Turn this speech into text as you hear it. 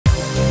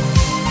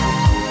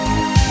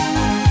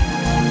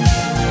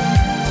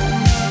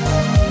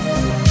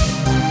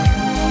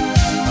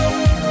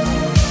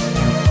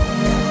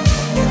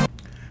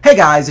Hey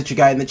guys, it's your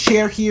guy in the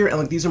chair here, and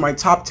look, these are my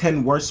top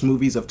 10 worst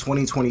movies of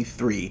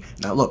 2023.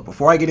 Now look,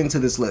 before I get into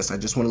this list, I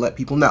just want to let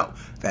people know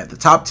that the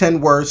top 10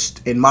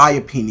 worst, in my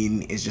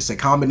opinion, is just a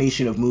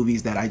combination of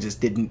movies that I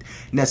just didn't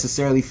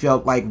necessarily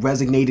felt like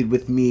resonated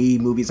with me,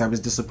 movies I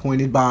was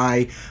disappointed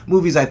by,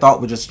 movies I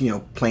thought were just,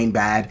 plain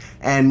bad,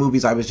 and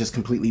movies I was just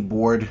completely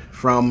bored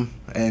from,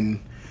 and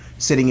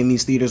sitting in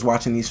these theaters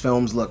watching these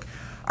films. Look,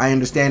 I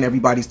understand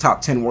everybody's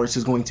top 10 worst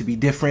is going to be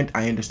different.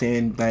 I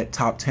understand that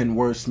top 10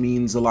 worst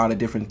means a lot of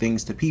different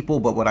things to people,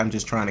 but what I'm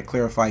just trying to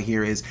clarify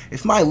here is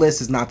if my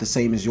list is not the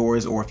same as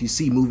yours, or if you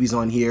see movies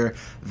on here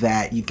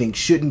that you think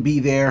shouldn't be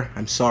there,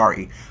 I'm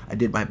sorry. I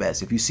did my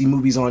best. If you see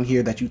movies on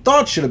here that you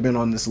thought should have been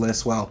on this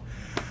list, well,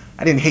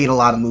 I didn't hate a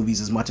lot of movies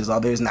as much as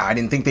others. Now, I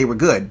didn't think they were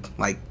good.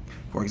 Like,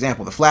 for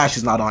example, The Flash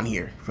is not on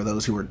here. For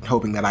those who were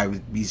hoping that I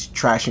would be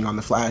trashing on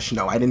The Flash,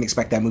 no, I didn't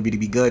expect that movie to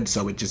be good,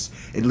 so it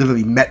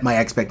literally met my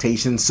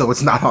expectations, so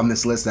it's not on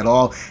this list at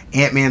all.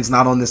 Ant-Man's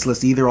not on this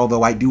list either,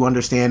 although I do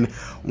understand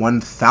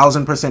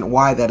 1000%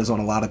 why that is on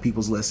a lot of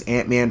people's lists.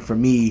 Ant-Man, for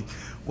me,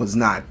 was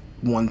not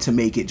one to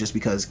make it just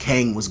because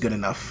Kang was good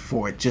enough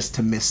for it just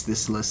to miss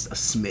this list a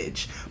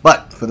smidge.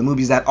 But for the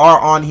movies that are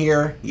on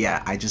here,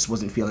 yeah, I just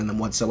wasn't feeling them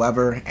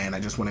whatsoever, and I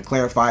just want to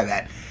clarify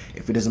that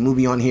if it is a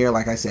movie on here,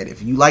 like I said,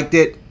 if you liked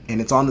it and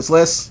it's on this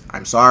list,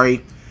 I'm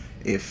sorry.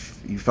 If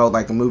you felt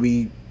like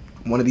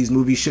one of these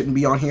movies shouldn't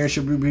be on here,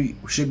 should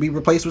be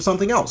replaced with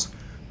something else,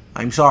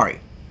 I'm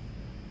sorry.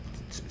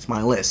 It's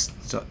my list,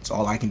 so it's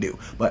all I can do.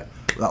 But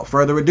without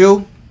further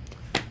ado,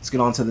 let's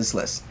get on to this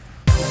list.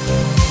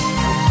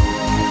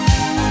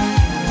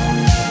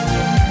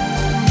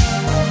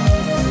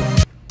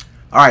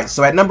 Alright,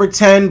 so at number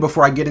 10,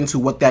 before I get into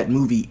what that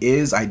movie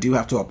is, I do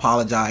have to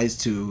apologize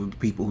to the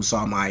people who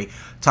saw my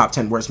top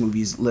 10 worst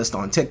movies list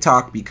on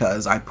TikTok,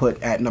 because I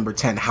put at number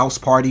 10 House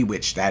Party,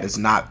 which that is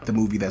not the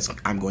movie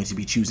I'm going to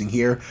be choosing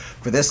here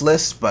for this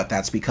list, but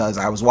that's because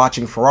I was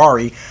watching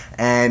Ferrari,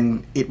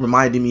 and it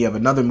reminded me of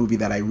another movie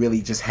that I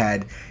really just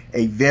had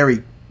a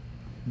very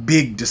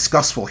big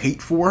disgustful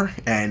hate for,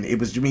 and it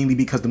was mainly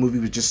because the movie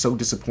was just so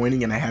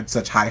disappointing and I had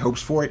such high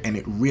hopes for it, and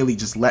it really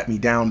just let me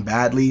down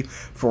badly.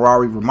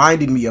 Ferrari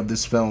reminded me of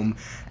this film,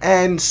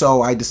 and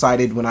so I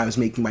decided when I was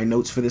making my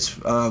notes for this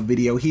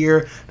video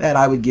here that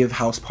I would give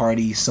House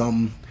Party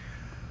some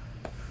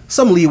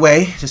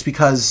leeway, just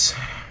because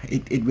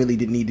it really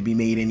didn't need to be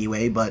made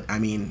anyway. But I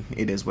mean,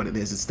 it is what it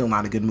is. It's still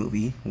not a good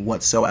movie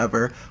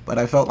whatsoever, but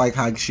I felt like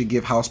I should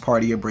give House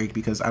Party a break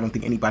because I don't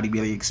think anybody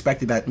really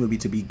expected that movie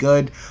to be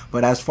good.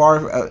 But as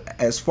far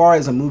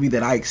as a movie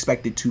that I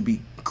expected to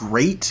be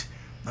great,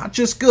 not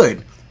just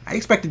good, I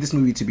expected this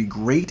movie to be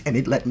great, and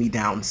it let me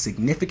down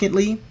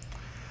significantly.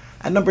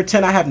 At number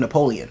 10, I have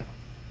Napoleon.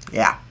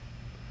 Yeah,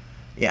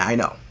 I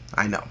know.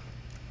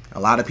 A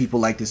lot of people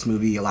like this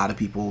movie. A lot of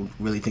people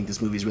really think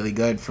this movie is really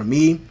good. For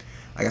me,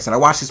 like I said, I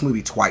watched this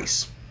movie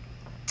twice,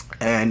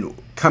 and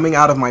coming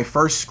out of my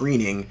first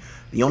screening,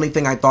 the only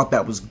thing I thought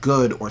that was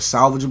good or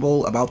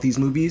salvageable about these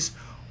movies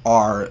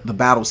are the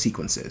battle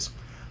sequences.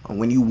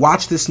 When you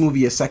watch this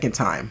movie a second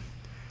time,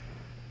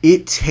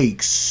 it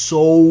takes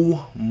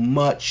so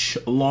much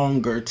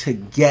longer to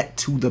get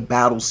to the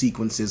battle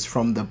sequences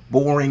from the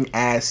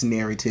boring-ass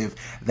narrative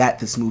that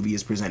this movie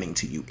is presenting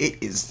to you. It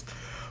is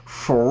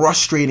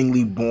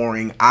frustratingly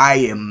boring. I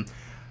am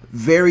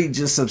very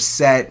just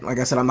upset. Like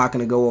I said, I'm not going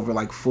to go over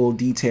like full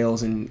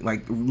details and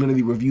like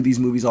literally review these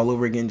movies all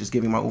over again, just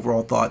giving my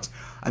overall thoughts.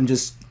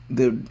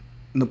 The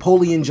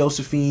Napoleon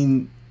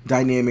Josephine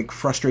dynamic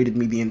frustrated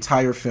me the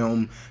entire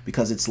film,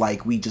 because it's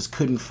like we just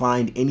couldn't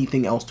find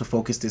anything else to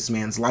focus this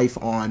man's life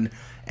on,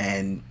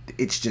 and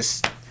it's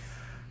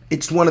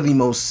one of the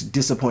most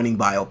disappointing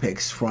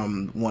biopics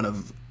from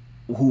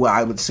who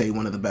I would say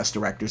one of the best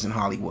directors in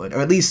Hollywood, or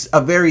at least a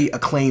very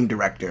acclaimed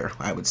director,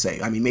 I would say.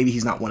 I mean, maybe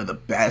he's not one of the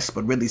best,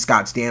 but Ridley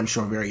Scott's damn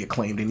sure very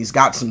acclaimed, and he's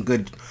got some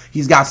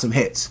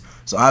hits.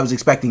 So I was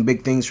expecting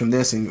big things from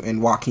this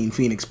and Joaquin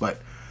Phoenix,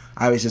 but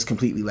I was just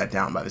completely let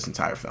down by this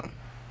entire film.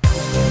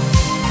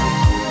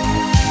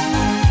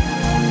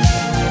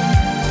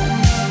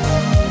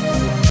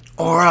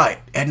 Alright,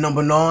 at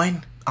number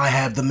 9, I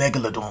have The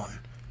Megalodon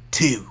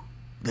 2,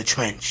 The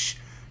Trench.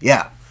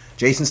 Yeah,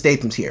 Jason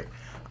Statham's here.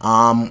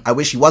 I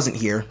wish he wasn't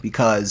here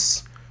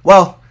because,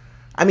 well,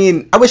 I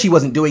mean, I wish he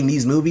wasn't doing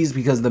these movies,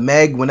 because The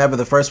Meg, whenever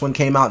the first one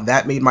came out,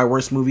 that made my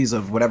worst movies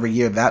of whatever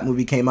year that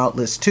movie came out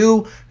list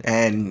 2,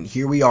 and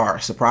here we are.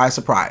 Surprise,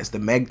 surprise, The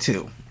Meg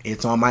 2.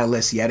 It's on my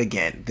list yet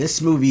again.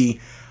 This movie,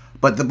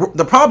 but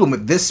the problem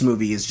with this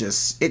movie is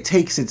just, it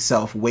takes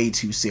itself way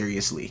too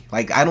seriously.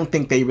 Like, I don't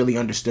think they really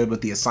understood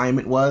what the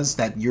assignment was,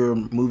 that your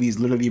movie is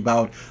literally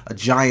about a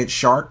giant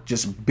shark,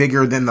 just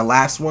bigger than the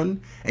last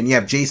one, and you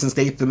have Jason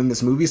Statham in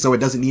this movie, so it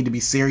doesn't need to be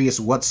serious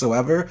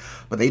whatsoever.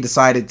 But they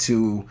decided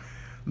to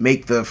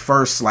make the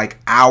first, like,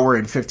 hour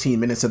and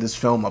 15 minutes of this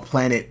film a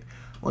Planet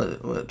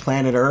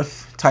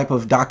Earth type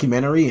of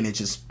documentary, and it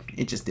just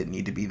didn't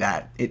need to be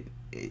that.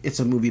 It's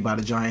a movie about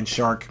a giant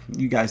shark.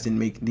 You guys didn't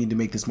need to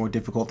make this more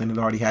difficult than it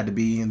already had to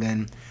be. And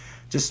then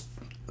just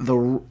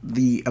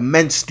the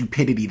immense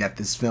stupidity that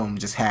this film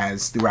just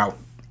has throughout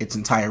its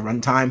entire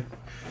runtime.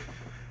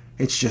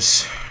 It's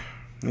just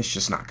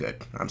not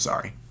good. I'm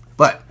sorry.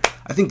 But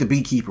I think The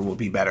Beekeeper will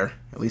be better.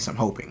 At least I'm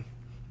hoping.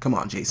 Come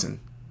on, Jason.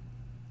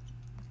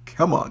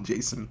 Come on,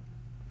 Jason.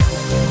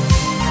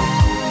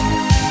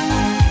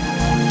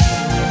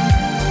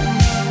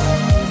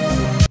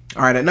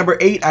 Alright, at number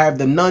 8, I have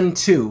The Nun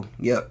 2.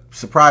 Yep,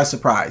 surprise,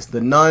 surprise.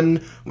 The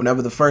Nun,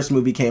 whenever the first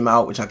movie came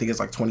out, which I think is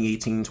like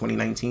 2018,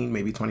 2019,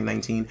 maybe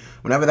 2019.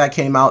 Whenever that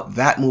came out,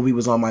 that movie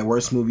was on my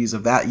worst movies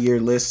of that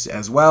year list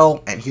as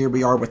well. And here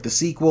we are with the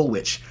sequel,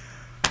 which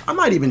I'm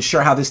not even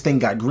sure how this thing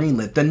got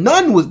greenlit. The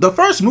Nun was, the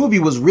first movie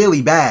was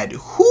really bad.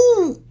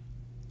 Who,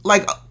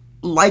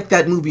 liked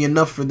that movie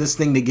enough for this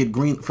thing to get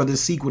for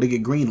this sequel to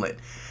get greenlit?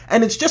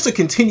 And it's just a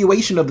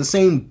continuation of the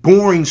same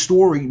boring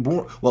story,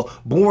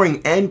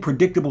 boring and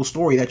predictable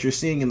story that you're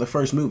seeing in the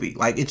first movie.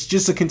 Like, it's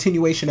just a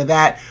continuation of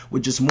that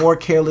with just more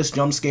careless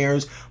jump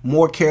scares,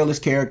 more careless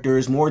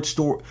characters, more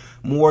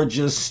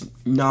just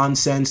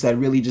nonsense that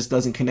really just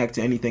doesn't connect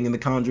to anything in the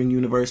Conjuring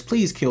universe.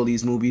 Please kill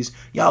these movies.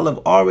 Y'all have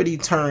already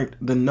turned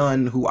the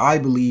Nun, who I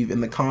believe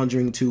in The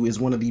Conjuring 2 is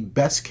one of the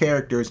best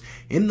characters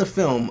in the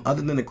film,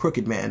 other than the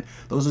Crooked Man.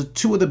 Those are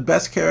two of the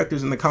best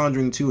characters in The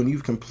Conjuring 2, and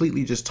you've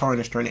completely just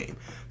tarnished her name.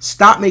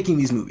 Stop making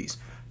these movies.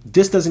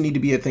 This doesn't need to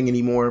be a thing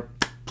anymore.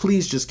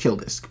 Please just kill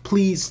this.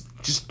 Please,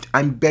 just,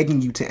 I'm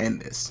begging you to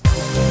end this.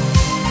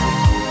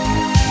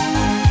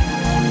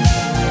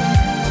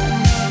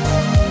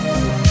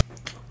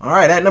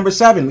 Alright, at number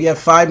 7, we have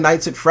Five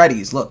Nights at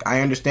Freddy's. Look, I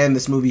understand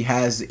this movie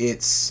has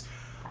its,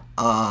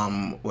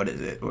 what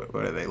is it?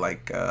 What are they,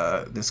 like,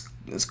 this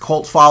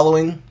cult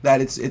following that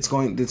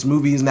this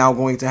movie is now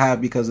going to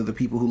have because of the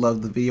people who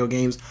love the video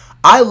games.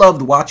 I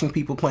loved watching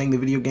people playing the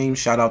video games.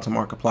 Shout out to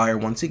Markiplier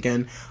once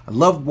again. I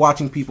loved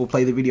watching people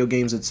play the video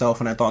games itself,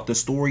 and I thought the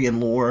story and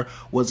lore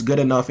was good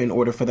enough in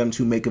order for them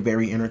to make a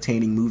very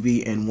entertaining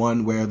movie, and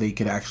one where they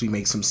could actually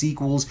make some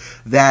sequels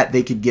that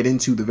they could get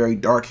into the very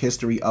dark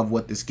history of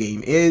what this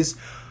game is.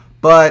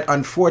 But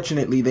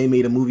unfortunately, they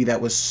made a movie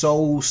that was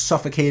so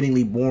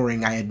suffocatingly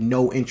boring, I had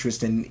no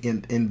interest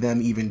in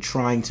them even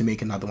trying to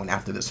make another one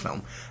after this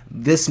film.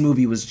 This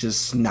movie was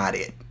just not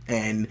it.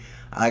 And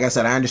like I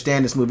said, I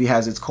understand this movie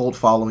has its cult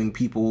following.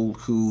 People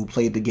who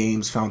played the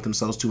games found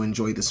themselves to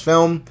enjoy this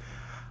film.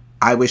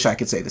 I wish I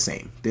could say the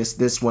same.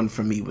 This one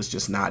for me was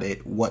just not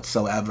it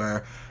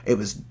whatsoever. It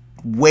was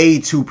way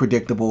too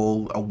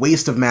predictable, a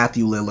waste of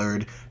Matthew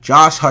Lillard.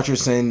 Josh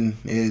Hutcherson.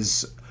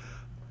 It's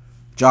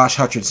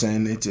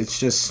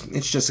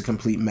just a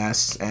complete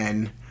mess,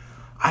 and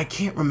I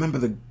can't remember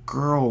the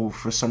girl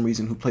for some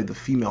reason who played the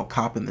female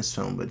cop in this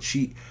film, but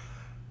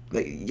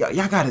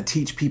y'all gotta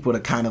teach people to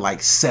kind of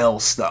like sell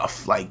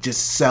stuff, like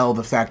just sell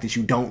the fact that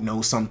you don't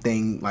know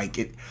something.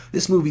 Like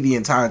this movie the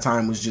entire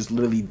time was just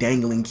literally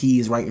dangling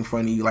keys right in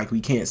front of you, like we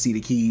can't see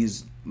the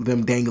keys,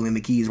 them dangling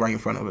the keys right in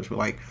front of us. We're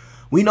like,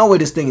 we know where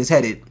this thing is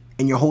headed,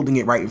 and you're holding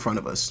it right in front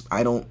of us.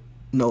 I don't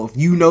know if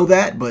you know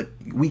that, but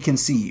we can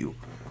see you.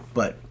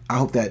 But I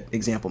hope that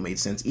example made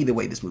sense. Either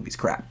way, this movie's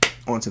crap.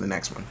 On to the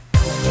next one.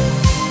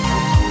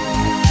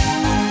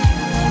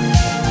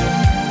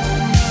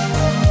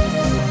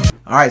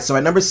 Alright, so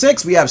at number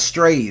 6, we have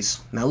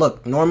Strays. Now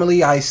look,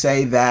 normally I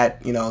say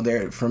that, you know,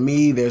 for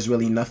me, there's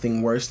really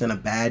nothing worse than a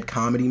bad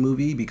comedy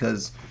movie,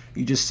 because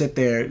you just sit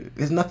there,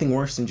 there's nothing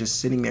worse than just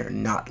sitting there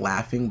and not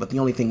laughing. But the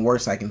only thing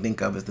worse I can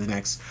think of is the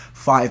next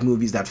 5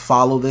 movies that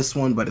follow this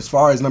one. But as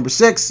far as number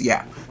 6,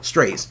 yeah,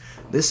 Strays.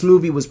 This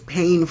movie was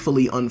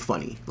painfully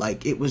unfunny.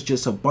 Like, it was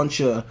just a bunch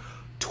of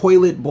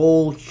toilet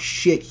bowl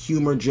shit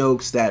humor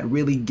jokes that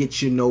really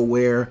get you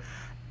nowhere.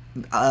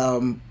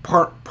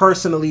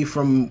 Personally,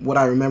 from what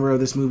I remember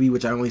of this movie,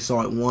 which I only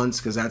saw it once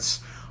because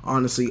that's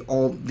honestly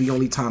the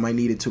only time I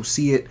needed to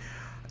see it,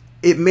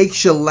 it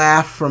makes you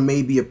laugh for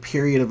maybe a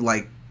period of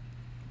like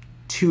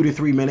 2 to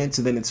 3 minutes,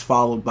 and then it's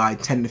followed by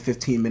 10 to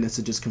 15 minutes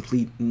of just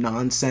complete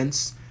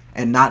nonsense.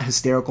 And not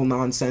hysterical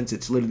nonsense.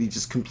 It's literally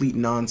just complete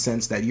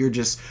nonsense that you're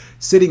just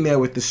sitting there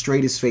with the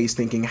straightest face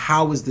thinking,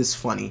 how is this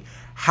funny?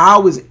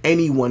 How is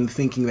anyone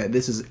thinking that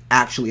this is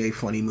actually a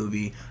funny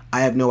movie?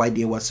 I have no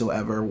idea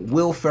whatsoever.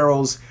 Will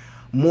Ferrell's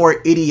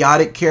more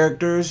idiotic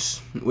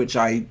characters, which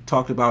I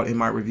talked about in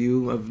my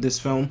review of this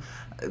film,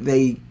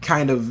 they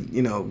kind of,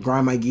 you know,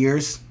 grind my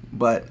gears.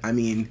 But, I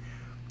mean,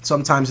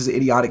 sometimes his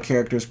idiotic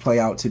characters play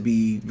out to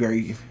be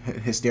very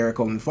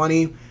hysterical and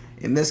funny.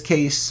 In this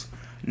case,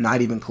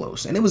 not even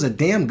close. And it was a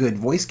damn good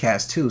voice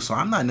cast too, so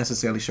I'm not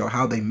necessarily sure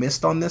how they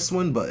missed on this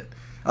one, but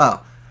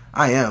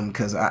I am,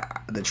 because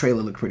the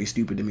trailer looked pretty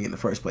stupid to me in the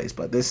first place.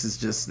 But this is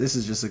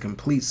just a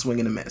complete swing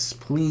and a miss.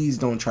 Please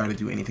don't try to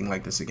do anything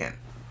like this again.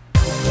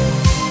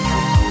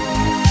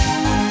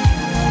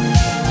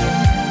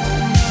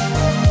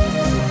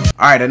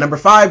 Alright, at number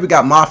 5 we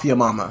got Mafia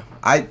Mama.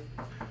 I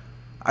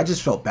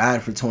just felt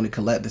bad for Toni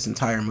Collette this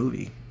entire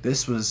movie.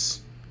 This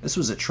was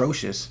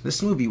atrocious.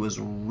 This movie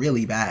was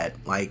really bad.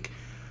 Like,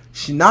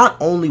 she not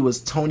only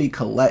was Toni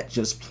Collette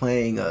just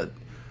playing a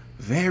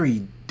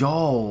very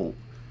dull,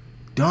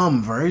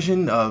 dumb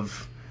version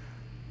of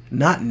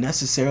not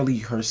necessarily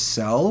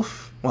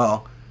herself.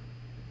 Well,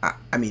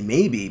 I mean,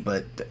 maybe,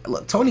 but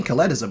look, Toni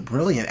Collette is a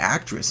brilliant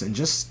actress, and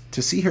just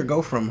to see her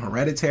go from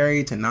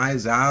Hereditary to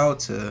Knives Out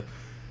to,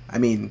 I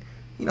mean,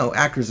 you know,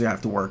 actors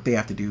have to work. They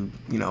have to do,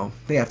 you know,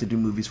 they have to do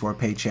movies for a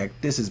paycheck.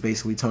 This is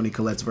basically Toni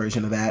Collette's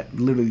version of that.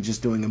 Literally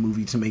just doing a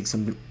movie to make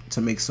some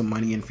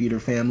money and feed her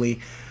family,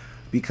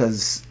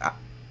 because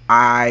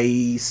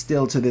I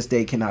still to this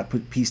day cannot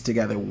piece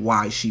together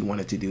why she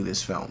wanted to do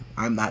this film.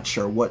 I'm not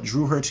sure what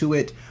drew her to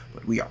it,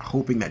 but we are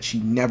hoping that she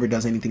never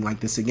does anything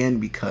like this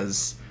again,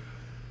 because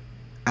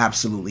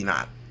absolutely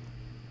not.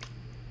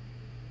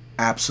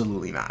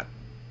 Absolutely not.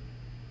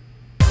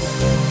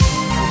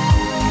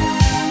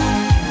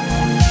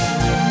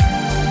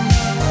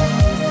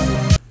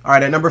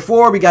 Alright, at number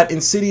 4, we got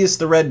Insidious: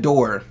 The Red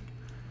Door.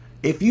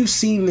 If you've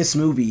seen this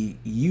movie,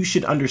 you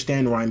should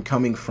understand where I'm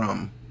coming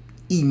from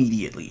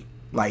immediately.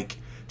 Like,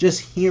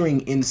 just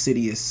hearing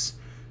Insidious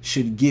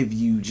should give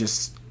you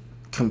just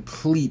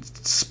complete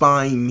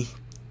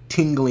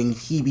spine-tingling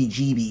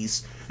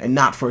heebie-jeebies, and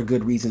not for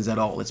good reasons at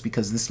all. It's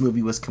because this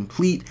movie was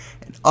complete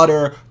and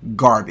utter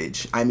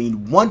garbage. I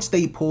mean, once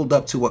they pulled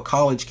up to a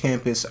college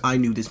campus, I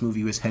knew this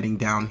movie was heading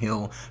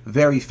downhill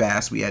very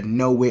fast. We had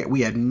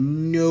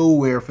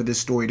nowhere for this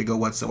story to go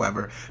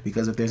whatsoever.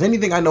 Because if there's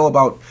anything I know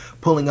about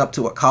pulling up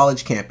to a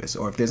college campus,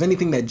 or if there's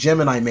anything that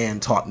Gemini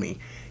Man taught me,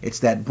 it's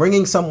that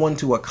bringing someone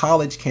to a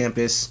college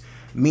campus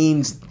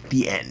means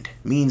the end.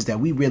 Means that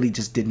we really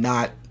just did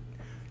not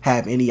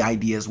have any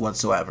ideas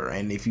whatsoever.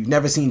 And if you've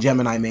never seen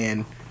Gemini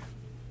Man,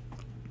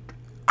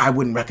 I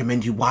wouldn't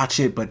recommend you watch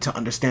it, but to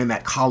understand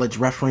that college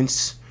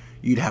reference,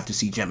 you'd have to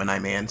see Gemini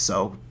Man.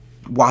 So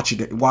watch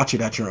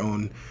it at your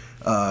own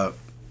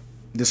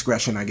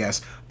discretion, I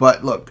guess.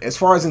 But look, as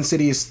far as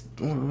Insidious,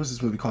 what was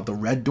this movie called? The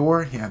Red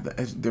Door? Yeah,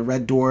 the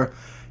Red Door.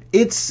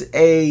 It's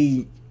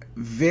a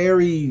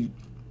very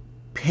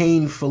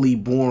painfully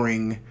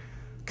boring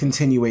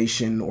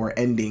continuation or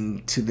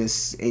ending to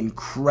this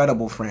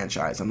incredible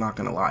franchise. I'm not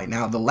gonna lie.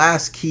 Now, The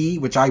Last Key,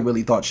 which I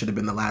really thought should have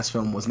been the last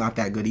film, was not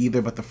that good either,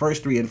 but the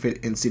first 3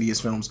 Insidious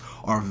films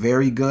are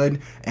very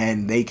good,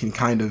 and they can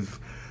kind of,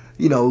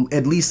 you know,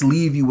 at least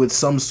leave you with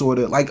some sort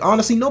of, like,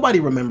 honestly, nobody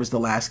remembers The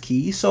Last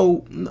Key,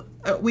 so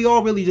we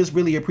all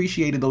really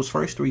appreciated those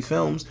first 3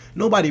 films.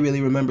 Nobody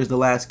really remembers The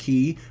Last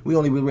Key. We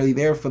only were really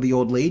there for the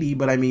old lady,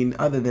 but I mean,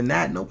 other than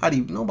that,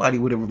 nobody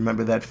would have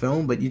remembered that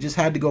film, but you just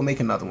had to go make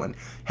another one.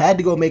 Had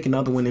to go make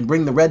another one and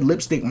bring the red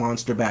lipstick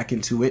monster back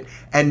into it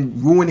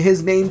and ruin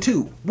his name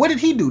too. What did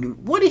he do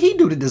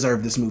to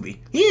deserve this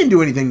movie? He didn't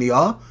do anything to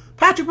y'all.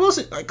 Patrick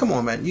Wilson, like, come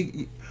on,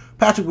 man.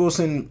 Patrick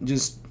Wilson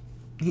just,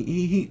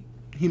 he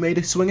made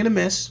a swing and a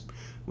miss,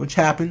 which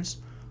happens.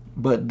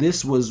 But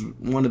this was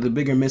one of the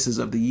bigger misses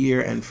of the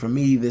year, and for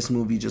me, this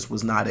movie just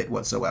was not it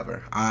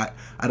whatsoever. I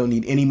don't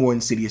need any more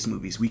Insidious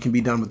movies. We can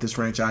be done with this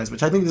franchise,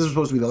 which I think this was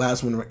supposed to be the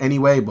last one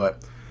anyway,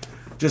 but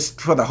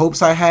just for the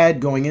hopes I had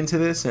going into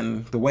this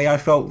and the way I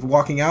felt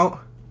walking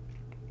out,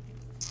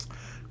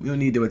 we don't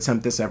need to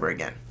attempt this ever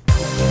again.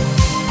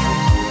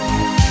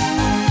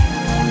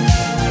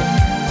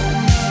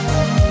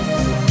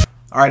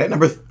 All right, at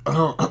number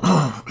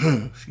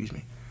excuse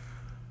me.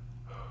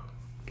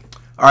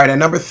 All right, at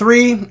number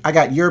 3, I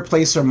got Your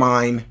Place or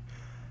Mine,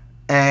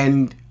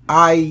 and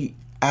I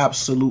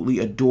absolutely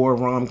adore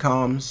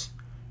rom-coms,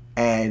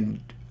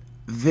 and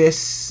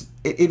this,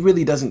 it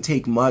really doesn't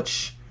take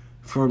much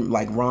for,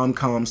 like,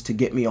 rom-coms to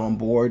get me on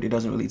board. It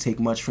doesn't really take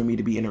much for me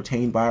to be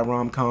entertained by a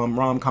rom-com.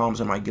 Rom-coms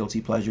are my guilty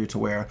pleasure, to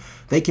where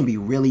they can be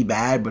really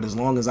bad, but as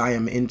long as I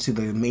am into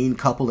the main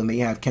couple and they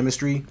have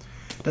chemistry,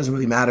 it doesn't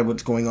really matter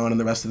what's going on in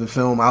the rest of the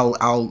film.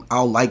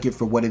 I'll like it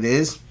for what it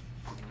is.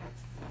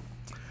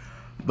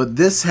 But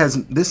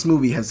this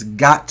movie has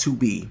got to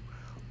be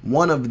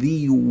one of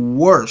the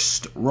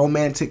worst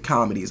romantic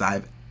comedies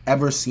I've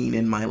ever seen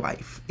in my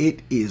life.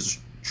 It is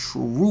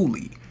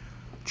truly,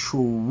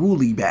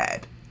 truly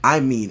bad.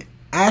 I mean,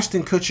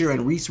 Ashton Kutcher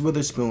and Reese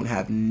Witherspoon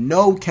have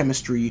no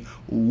chemistry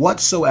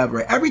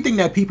whatsoever. Everything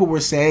that people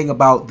were saying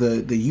about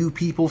the You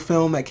People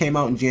film that came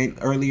out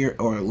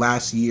in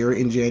last year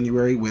in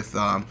January with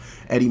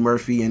Eddie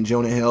Murphy and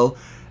Jonah Hill,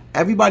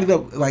 everybody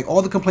that, like,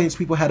 all the complaints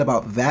people had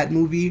about that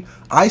movie,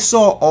 I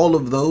saw all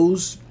of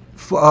those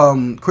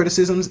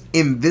criticisms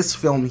in this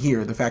film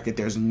here. The fact that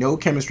there's no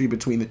chemistry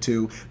between the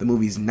two, the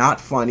movie's not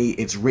funny,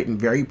 it's written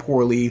very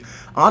poorly.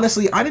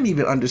 Honestly, I didn't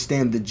even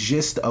understand the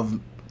gist of,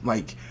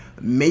 like,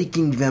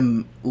 making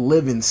them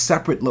live in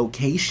separate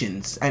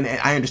locations. And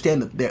I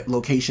understand that their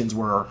locations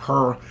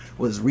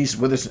was Reese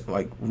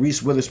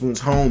Witherspoon's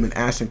home and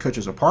Ashton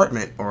Kutcher's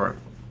apartment, or,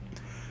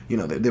 you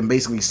know, they're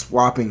basically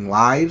swapping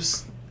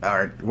lives,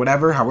 or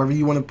whatever, however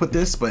you want to put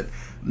this. But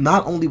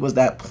not only was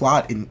that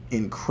plot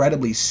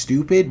incredibly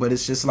stupid, but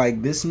it's just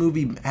like this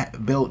movie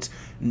built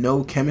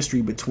no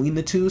chemistry between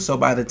the two. So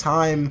by the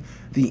time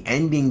the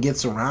ending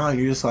gets around,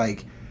 you're just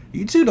like,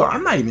 you two don't,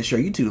 I'm not even sure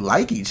you two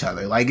like each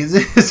other. Like, is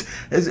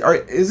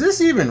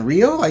this even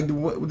real? Like,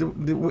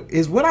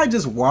 is what I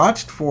just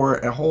watched for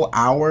a whole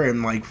hour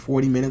and like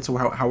 40 minutes,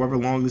 or however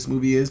long this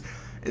movie is,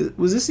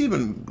 was this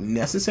even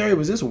necessary?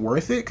 Was this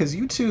worth it? Because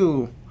you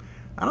two,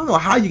 I don't know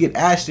how you get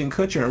Ashton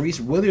Kutcher and Reese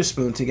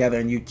Witherspoon together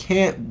and you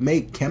can't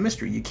make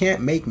chemistry. You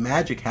can't make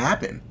magic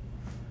happen.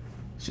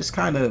 It's just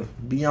kind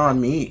of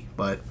beyond me,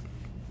 but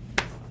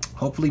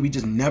hopefully we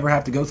just never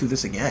have to go through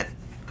this again.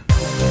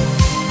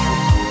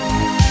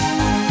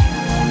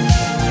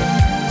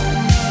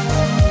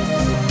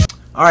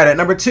 Alright, at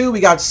number 2, we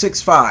got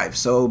 6'5".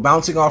 So,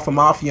 bouncing off of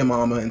Mafia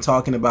Mama and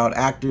talking about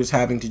actors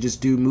having to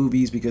just do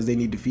movies because they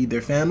need to feed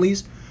their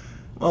families.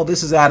 Well,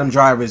 this is Adam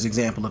Driver's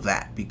example of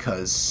that,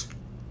 because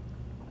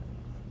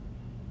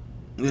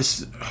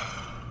this...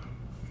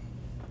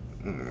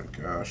 Oh my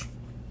gosh.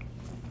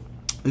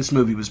 This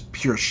movie was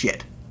pure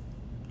shit.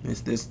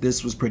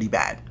 This was pretty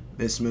bad.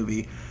 This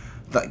movie,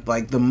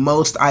 like the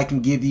most I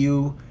can give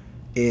you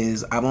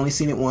is I've only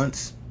seen it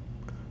once.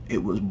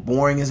 It was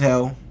boring as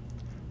hell.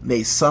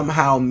 They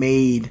somehow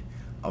made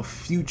a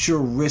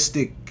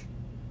futuristic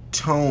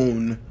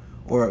tone,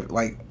 or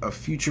like a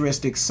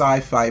futuristic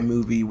sci-fi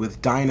movie with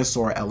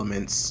dinosaur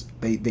elements.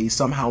 They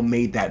somehow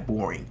made that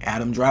boring.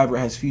 Adam Driver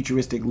has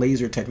futuristic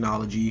laser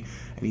technology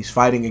and he's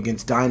fighting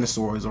against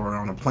dinosaurs or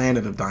on a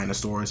planet of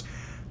dinosaurs.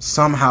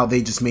 Somehow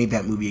they just made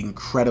that movie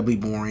incredibly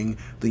boring.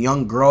 The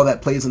young girl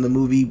that plays in the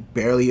movie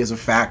barely is a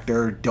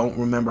factor. Don't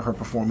remember her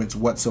performance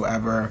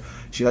whatsoever.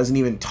 She doesn't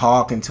even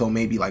talk until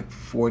maybe like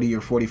 40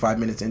 or 45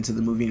 minutes into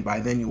the movie, and by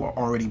then you are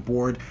already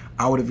bored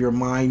out of your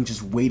mind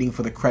just waiting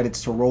for the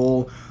credits to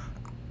roll.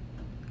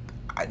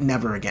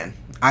 Never again.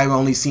 I've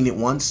only seen it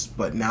once,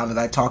 but now that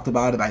I've talked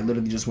about it, I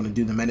literally just want to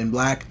do the Men in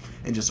Black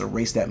and just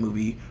erase that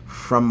movie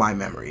from my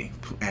memory.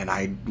 And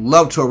I'd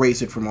love to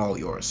erase it from all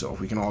yours. So if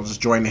we can all just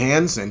join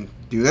hands and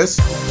do this.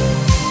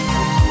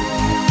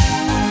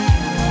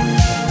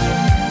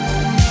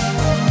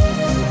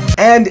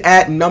 And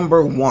at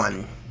number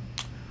 1,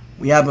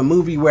 we have a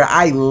movie where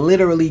I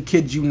literally,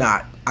 kid you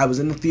not, I was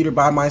in the theater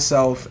by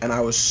myself and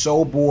I was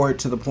so bored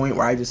to the point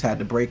where I just had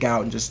to break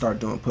out and just start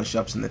doing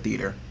push-ups in the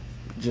theater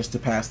just to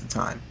pass the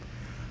time.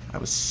 I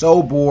was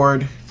so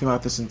bored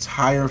throughout this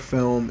entire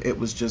film. It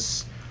was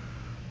just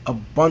a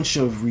bunch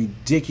of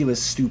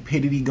ridiculous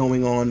stupidity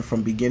going on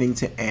from beginning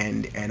to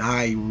end, and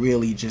I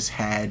really just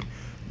had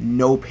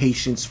no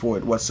patience for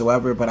it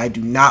whatsoever. But I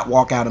do not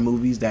walk out of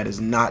movies. That is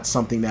not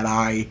something that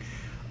I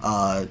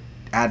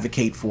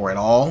advocate for at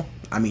all.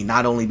 I mean,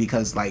 not only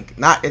because, like,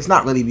 it's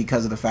not really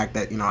because of the fact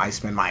that, you know, I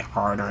spend my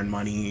hard-earned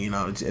money, you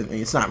know,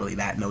 it's not really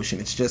that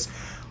notion. It's just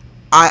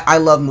I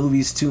love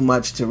movies too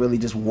much to really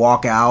just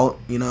walk out,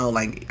 you know,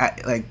 like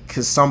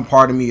because some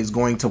part of me is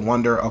going to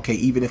wonder, okay,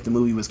 even if the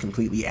movie was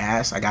completely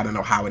ass, I got to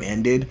know how it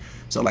ended.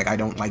 So, like, I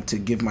don't like to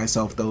give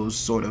myself those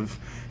sort of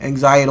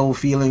anxietal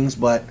feelings,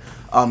 but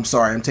I'm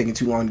sorry, I'm taking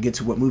too long to get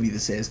to what movie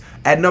this is.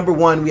 At number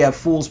 1, we have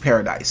Fool's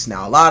Paradise.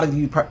 Now, a lot of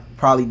you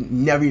probably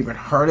never even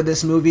heard of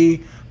this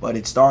movie, but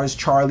it stars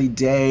Charlie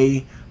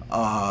Day,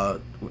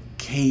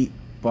 Kate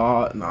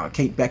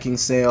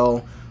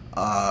Beckinsale,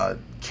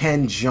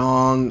 Ken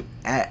Jeong,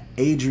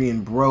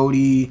 Adrian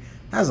Brody.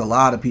 There's a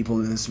lot of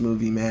people in this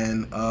movie,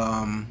 man.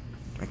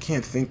 I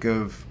can't think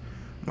of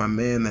my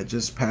man that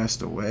just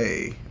passed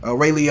away.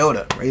 Ray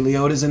Liotta. Ray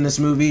Liotta's in this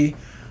movie.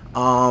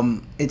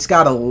 It's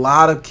got a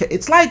lot of...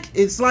 It's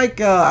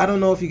like I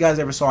don't know if you guys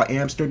ever saw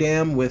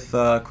Amsterdam with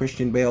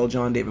Christian Bale,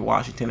 John David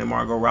Washington, and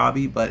Margot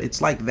Robbie, but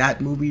it's like that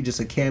movie,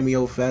 just a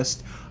cameo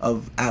fest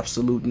of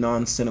absolute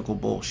non-cynical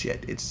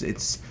bullshit.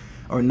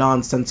 Or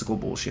nonsensical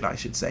bullshit, I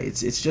should say.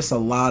 It's just a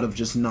lot of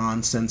just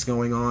nonsense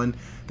going on.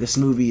 This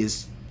movie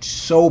is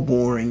so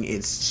boring.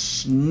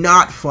 It's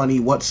not funny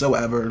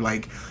whatsoever.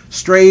 Like,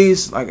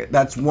 Strays, like,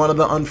 that's one of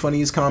the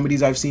unfunniest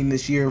comedies I've seen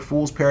this year.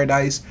 Fool's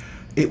Paradise,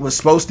 it was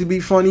supposed to be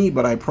funny,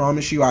 but I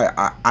promise you,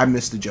 I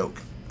missed the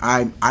joke.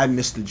 I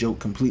missed the joke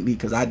completely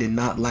because I did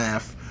not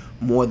laugh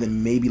more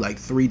than maybe like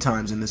 3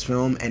 times in this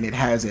film, and it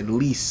has at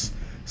least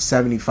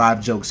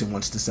 75 jokes it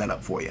wants to set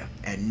up for you,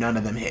 and none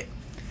of them hit.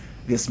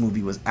 This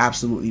movie was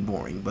absolutely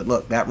boring. But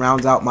look, that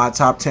rounds out my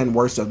top 10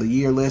 worst of the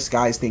year list.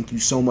 Guys, thank you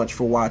so much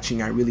for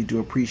watching. I really do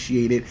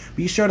appreciate it.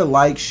 Be sure to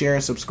like, share,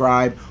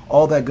 subscribe,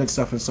 all that good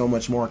stuff and so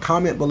much more.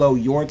 Comment below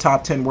your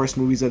top 10 worst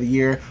movies of the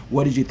year.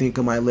 What did you think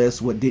of my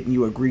list? What didn't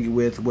you agree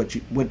with? What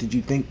did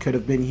you think could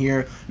have been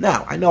here?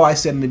 Now, I know I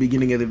said in the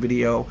beginning of the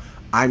video,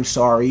 I'm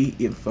sorry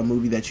if a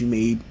movie that you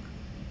made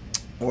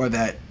or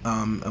that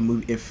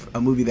if a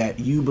movie that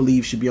you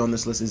believe should be on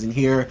this list isn't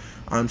here,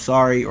 I'm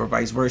sorry, or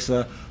vice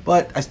versa.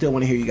 But I still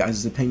want to hear you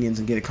guys' opinions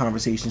and get a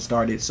conversation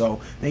started. So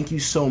thank you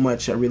so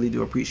much. I really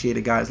do appreciate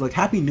it, guys. Look,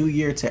 Happy New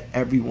Year to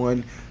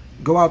everyone.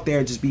 Go out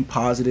there, just be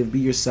positive, be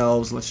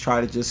yourselves. Let's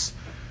try to just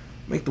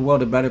make the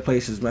world a better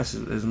place as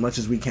much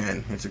as we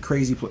can. It's a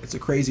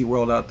crazy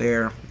world out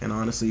there, and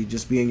honestly,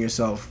 just being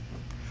yourself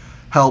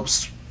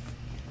helps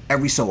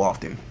every so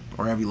often.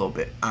 Or every little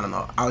bit. I don't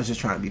know. I was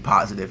just trying to be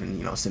positive and,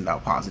 you know, send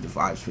out positive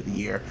vibes for the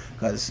year,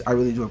 because I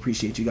really do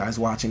appreciate you guys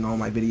watching all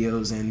my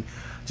videos and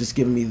just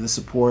giving me the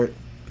support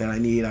that I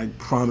need. I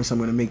promise I'm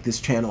going to make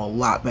this channel a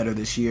lot better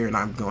this year, and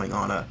I'm going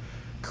on a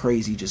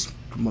crazy just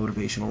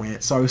motivational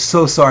rant. So I'm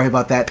so sorry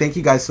about that. Thank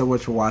you guys so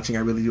much for watching. I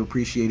really do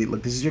appreciate it.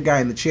 Look, this is your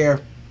guy in the chair.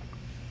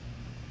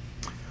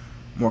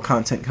 More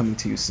content coming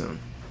to you soon.